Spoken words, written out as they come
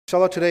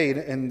Inshallah, today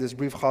in this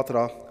brief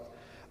khatira,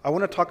 I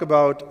want to talk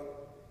about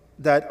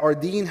that our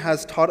deen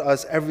has taught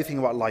us everything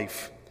about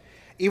life.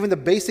 Even the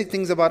basic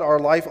things about our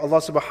life,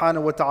 Allah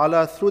subhanahu wa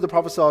ta'ala, through the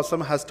Prophet sallallahu alaihi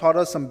wasallam, has taught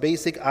us some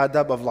basic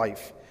adab of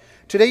life.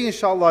 Today,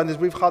 inshallah, in this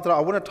brief khatira,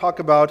 I want to talk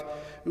about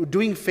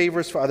doing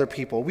favors for other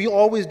people. We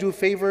always do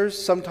favors.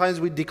 Sometimes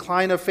we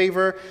decline a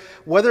favor.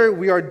 Whether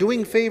we are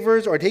doing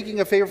favors or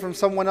taking a favor from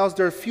someone else,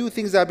 there are a few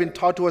things that have been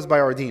taught to us by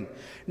our deen.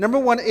 Number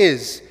one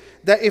is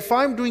that if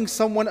I'm doing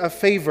someone a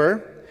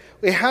favor,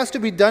 it has to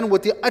be done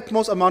with the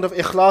utmost amount of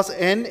ikhlas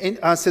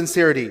and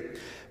sincerity.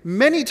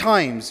 Many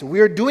times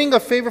we are doing a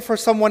favor for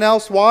someone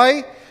else.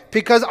 Why?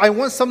 Because I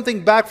want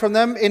something back from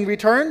them in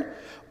return,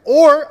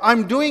 or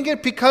I'm doing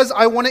it because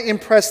I want to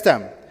impress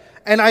them.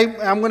 And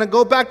I'm going to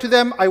go back to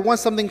them, I want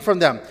something from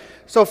them.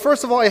 So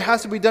first of all, it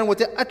has to be done with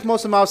the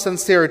utmost amount of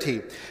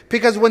sincerity.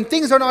 Because when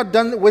things are not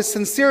done with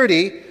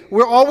sincerity,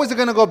 we're always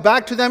going to go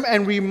back to them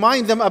and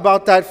remind them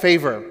about that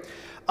favor.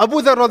 Abu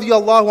Dharr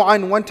radiallahu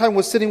anhu one time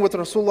was sitting with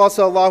Rasulullah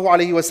sallallahu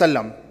alayhi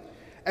wasallam.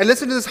 And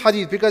listen to this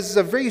hadith because it's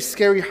a very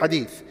scary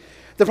hadith.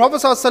 The Prophet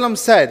sallallahu alayhi wasallam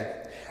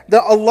said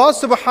that Allah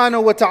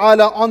subhanahu wa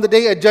ta'ala on the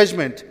day of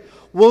judgment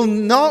will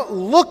not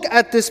look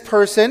at this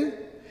person,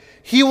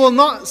 He will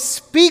not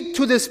speak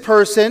to this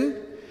person,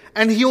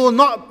 and He will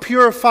not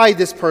purify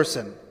this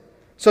person.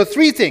 So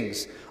three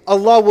things.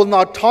 Allah will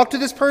not talk to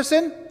this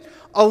person,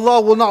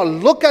 Allah will not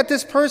look at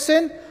this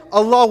person,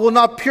 Allah will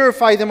not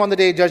purify them on the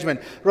day of judgment.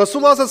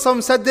 Rasulullah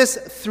ﷺ said this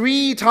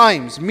 3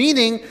 times,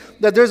 meaning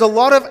that there's a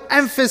lot of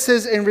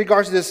emphasis in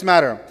regards to this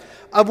matter.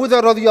 Abu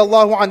Dharr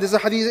radiallahu anhu, this is a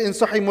hadith in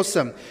Sahih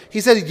Muslim.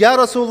 He said, Ya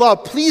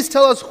Rasulullah, please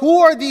tell us who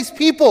are these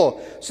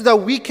people so that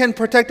we can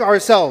protect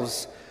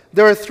ourselves.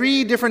 There are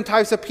 3 different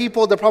types of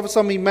people the Prophet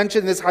ﷺ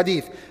mentioned in this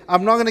hadith.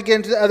 I'm not going to get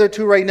into the other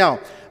 2 right now.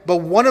 But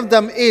one of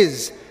them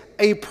is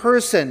a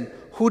person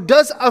who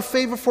does a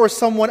favor for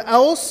someone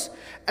else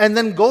and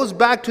then goes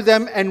back to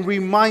them and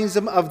reminds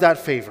them of that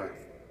favor.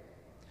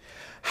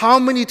 How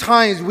many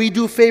times we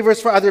do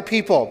favors for other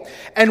people,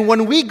 and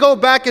when we go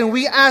back and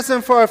we ask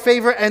them for a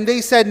favor and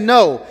they said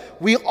no,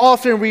 we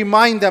often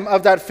remind them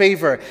of that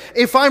favor.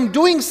 If I'm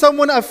doing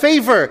someone a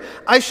favor,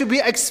 I should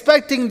be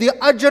expecting the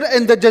ajr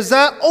and the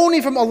jaza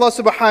only from Allah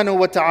subhanahu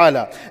wa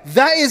ta'ala.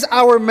 That is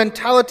our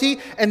mentality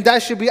and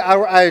that should be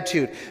our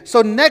attitude.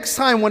 So next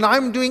time when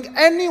I'm doing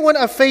anyone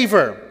a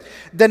favor,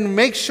 then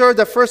make sure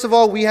that first of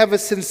all we have a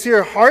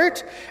sincere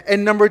heart,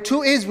 and number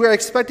 2 is we're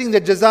expecting the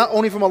jaza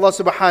only from Allah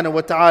subhanahu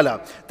wa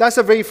ta'ala. That's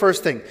the very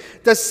first thing.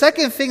 The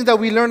second thing that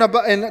we learn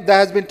about and that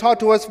has been taught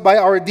to us by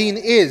our deen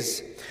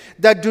is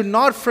that do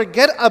not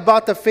forget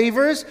about the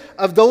favors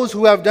of those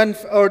who have done,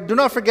 or do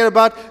not forget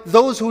about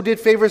those who did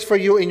favors for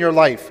you in your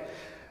life.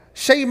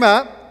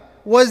 Shayma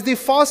was the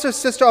foster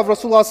sister of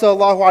Rasulullah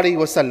sallallahu alaihi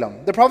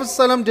wasallam. The Prophet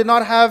sallam did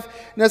not have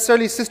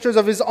necessarily sisters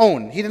of his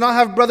own. He did not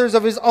have brothers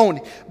of his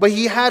own, but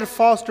he had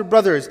foster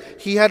brothers.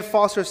 He had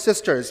foster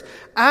sisters.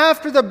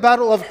 After the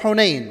battle of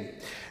Hunayn,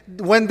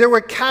 when there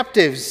were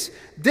captives,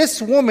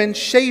 this woman,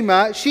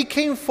 Shayma, she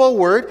came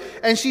forward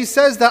and she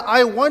says that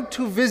I want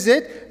to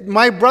visit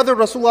my brother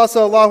Rasulullah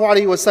sallallahu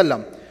alaihi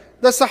wasallam.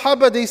 The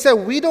Sahaba, they said,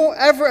 we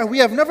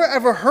have never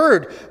ever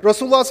heard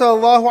Rasulullah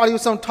sallallahu alaihi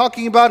wasallam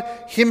talking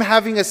about him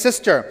having a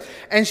sister.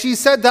 And she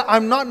said that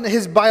I'm not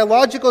his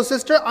biological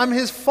sister, I'm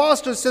his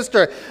foster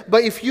sister.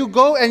 But if you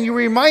go and you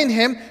remind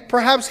him,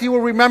 perhaps he will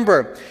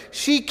remember.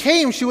 She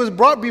came, she was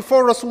brought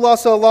before Rasulullah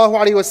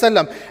sallallahu alaihi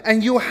wasallam.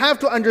 And you have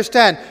to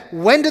understand,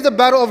 when did the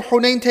battle of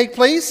Hunayn take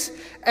place?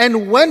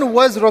 And when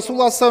was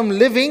Rasulullah ﷺ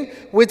living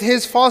with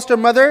his foster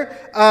mother,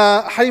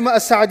 Halima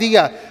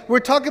as-Sa'diyah? We're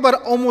talking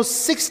about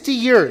almost 60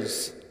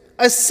 years.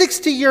 A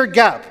 60-year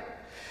gap.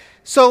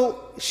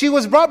 So she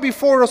was brought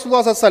before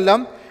Rasulullah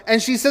ﷺ, and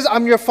she says,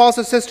 I'm your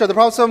foster sister. The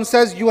Prophet ﷺ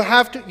says,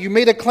 you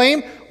made a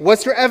claim.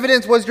 What's your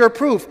evidence? What's your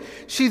proof?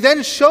 She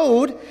then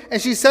showed,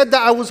 and she said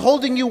that I was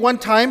holding you one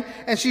time,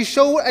 and she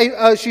showed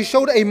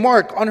a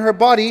mark on her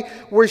body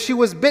where she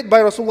was bit by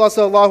Rasulullah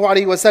sallallahu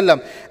alaihi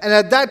wasallam. And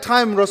at that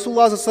time,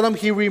 Rasulullah sallallahu alaihi wasallam,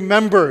 he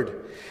remembered.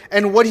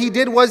 And what he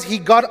did was he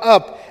got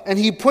up and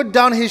he put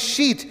down his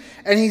sheet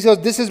and he says,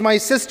 this is my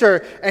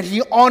sister, and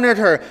he honored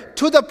her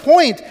to the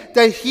point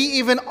that he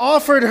even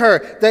offered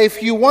her that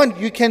if you want,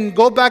 you can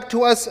go back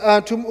to us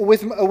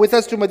with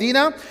us to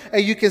Medina,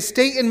 and you can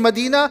stay in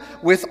Medina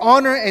with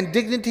honor and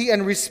dignity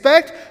and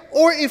respect.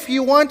 Or if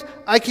you want,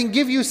 I can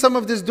give you some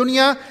of this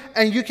dunya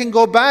and you can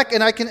go back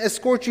and I can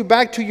escort you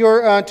back to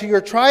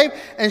your tribe.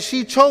 And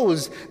she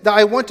chose that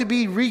I want to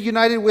be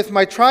reunited with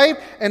my tribe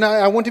and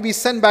I want to be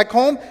sent back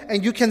home,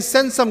 and you can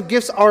send some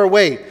gifts our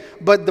way.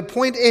 But the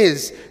point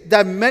is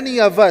that many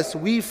of us,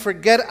 we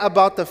forget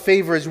about the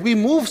favors. We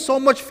move so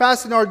much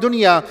fast in our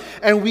dunya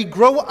and we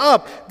grow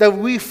up that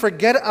we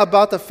forget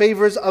about the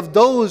favors of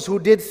those who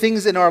did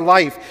things in our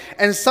life.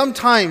 And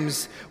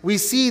sometimes we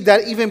see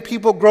that even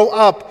people grow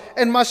up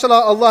And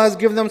mashallah, Allah has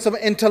given them some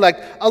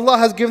intellect. Allah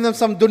has given them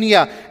some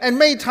dunya. And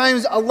many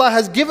times Allah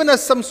has given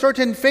us some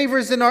certain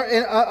favors in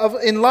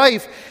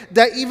life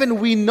that even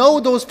we know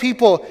those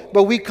people,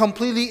 but we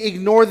completely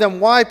ignore them.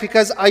 Why?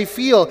 Because I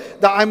feel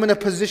that I'm in a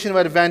position of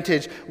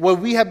advantage. What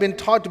we have been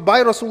taught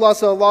by Rasulullah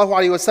sallallahu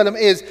alaihi wasallam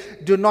is,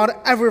 do not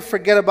ever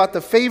forget about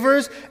the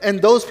favors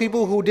and those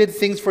people who did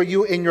things for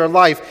you in your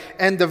life.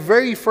 And the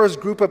very first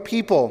group of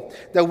people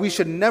that we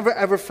should never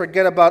ever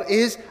forget about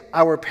is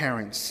our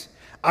parents.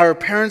 Our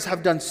parents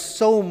have done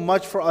so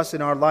much for us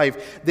in our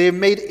life. They've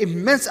made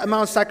immense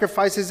amount of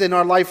sacrifices in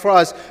our life for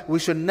us. We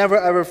should never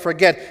ever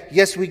forget.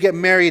 Yes, we get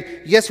married.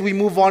 Yes, we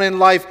move on in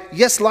life.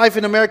 Yes, life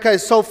in America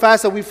is so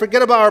fast that we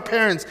forget about our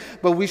parents.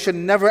 But we should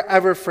never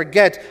ever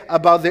forget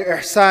about their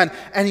ihsan.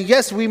 And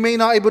yes, we may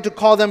not be able to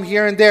call them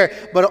here and there,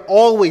 but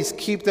always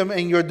keep them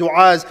in your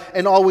du'as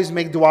and always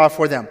make dua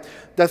for them.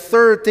 The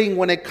third thing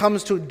when it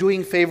comes to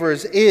doing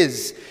favors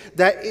is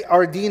that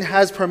our deen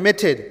has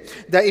permitted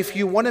that if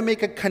you want to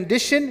make a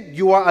condition,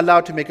 you are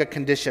allowed to make a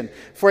condition.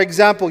 For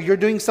example, you're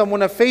doing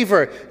someone a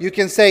favor. You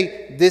can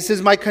say, this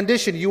is my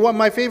condition. You want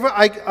my favor?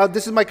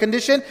 This is my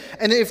condition.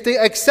 And if they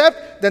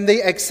accept, then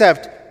they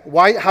accept.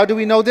 Why? How do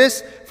we know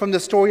this? From the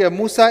story of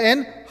Musa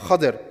and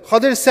Khadir.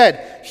 Khadir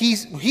said,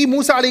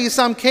 Musa alayhi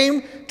salam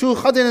came to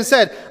Khadir and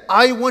said,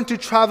 I want to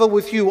travel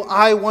with you.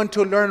 I want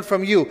to learn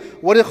from you.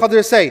 What did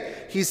Khadir say?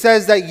 He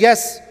says that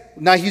yes,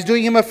 now he's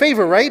doing him a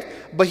favor, right?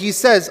 But he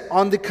says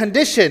on the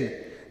condition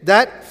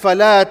that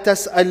فَلَا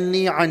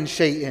تَسْأَلْنِي عَنْ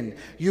شَيْءٍ.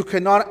 You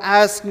cannot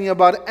ask me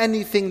about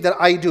anything that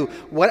I do.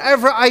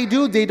 Whatever I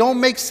do, they don't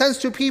make sense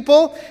to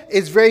people.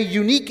 It's very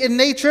unique in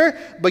nature,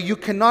 but you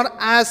cannot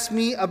ask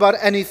me about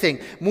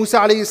anything. Musa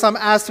alayhi salam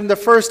asked him the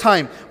first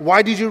time,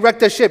 why did you wreck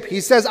the ship? He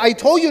says, I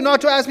told you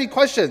not to ask me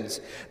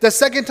questions. The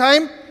second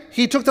time,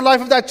 he took the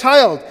life of that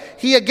child.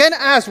 He again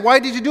asked, why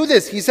did you do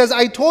this? He says,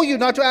 I told you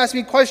not to ask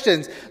me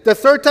questions. The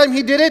third time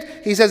he did it,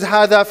 he says,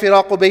 هَذَا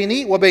فِرَاقُ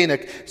بَيْنِي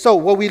وَبَيْنَكَ. So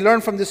what we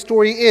learn from this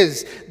story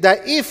is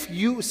that if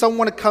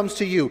someone comes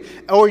to you,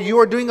 or you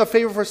are doing a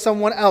favor for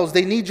someone else,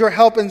 they need your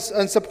help and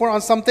support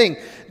on something,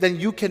 then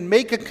you can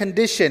make a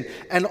condition.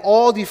 And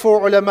all the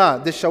four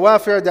ulama, the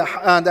Shawafir, the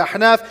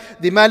Ahnaf,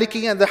 the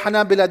Maliki and the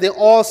Hanabila, they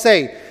all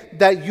say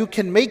that you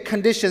can make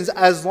conditions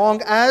as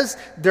long as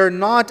they're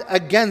not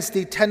against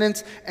the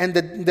tenets and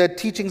the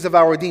teachings of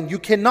our deen. You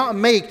cannot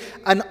make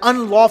an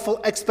unlawful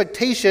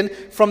expectation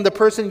from the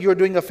person you're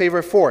doing a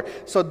favor for.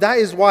 So that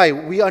is why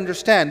we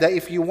understand that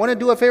if you want to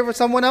do a favor for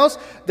someone else,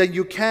 then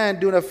you can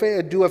do a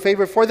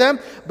favor for them.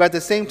 But at the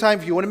same time,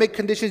 if you want to make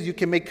conditions, you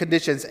can make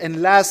conditions.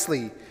 And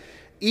lastly,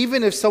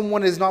 even if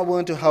someone is not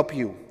willing to help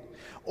you,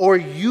 or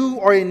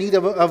you are in need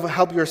of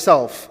help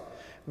yourself,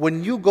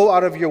 when you go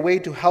out of your way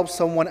to help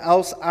someone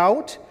else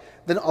out,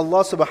 then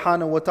Allah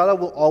subhanahu wa ta'ala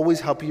will always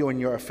help you in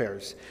your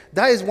affairs.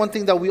 That is one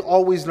thing that we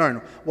always learn.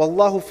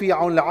 Wallahu fi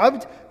aun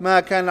al-abd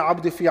ma kana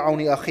al-abdu fi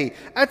auni akhi.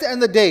 At the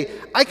end of the day,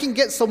 I can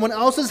get someone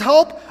else's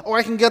help, or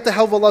I can get the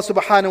help of Allah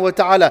subhanahu wa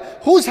ta'ala.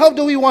 Whose help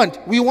do we want?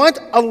 We want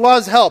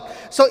Allah's help.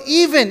 So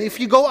even if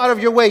you go out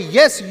of your way,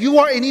 yes, you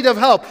are in need of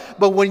help,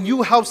 but when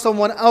you help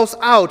someone else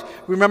out,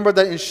 remember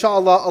that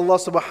inshallah Allah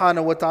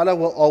subhanahu wa ta'ala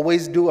will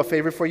always do a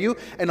favor for you,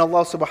 and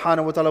Allah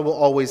subhanahu wa ta'ala will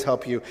always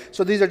help you.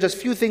 So these are just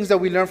few things that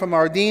we learn from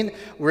our deen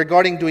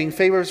regarding doing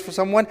favors for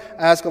someone.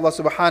 I ask Allah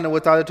subhanahu wa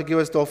ta'ala to give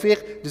us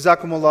tawfiq.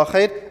 Jazakumullah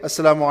khair.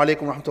 Assalamu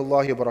alaikum wa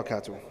rahmatullahi wa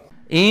barakatuh.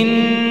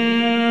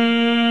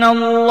 إن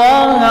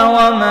الله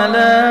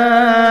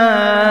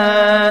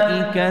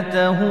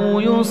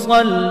وملائكته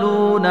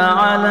يصلون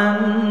على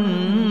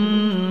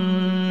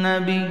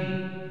النبي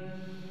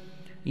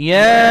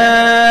يا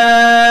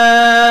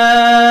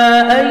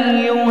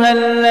أيها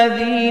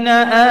الذين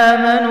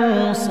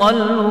آمنوا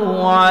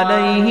صلوا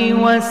عليه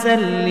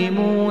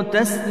وسلموا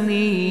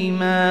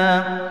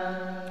تسليما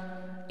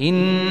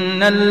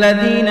إن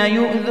الذين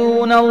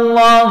يؤذون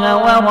الله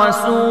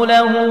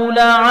ورسوله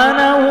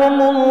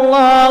لعنهم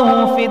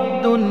الله في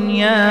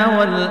الدنيا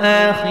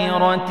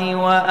والآخرة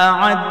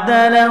وأعد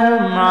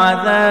لهم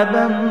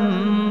عذابا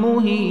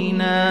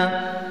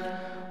مهينا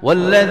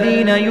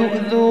والذين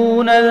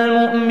يؤذون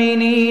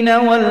المؤمنين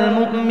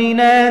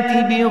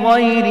والمؤمنات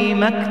بغير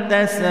ما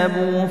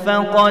اكتسبوا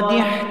فقد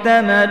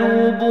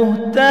احتملوا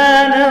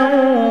بهتانا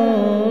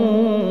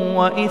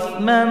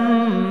وإثما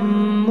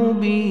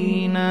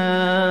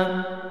مبينا.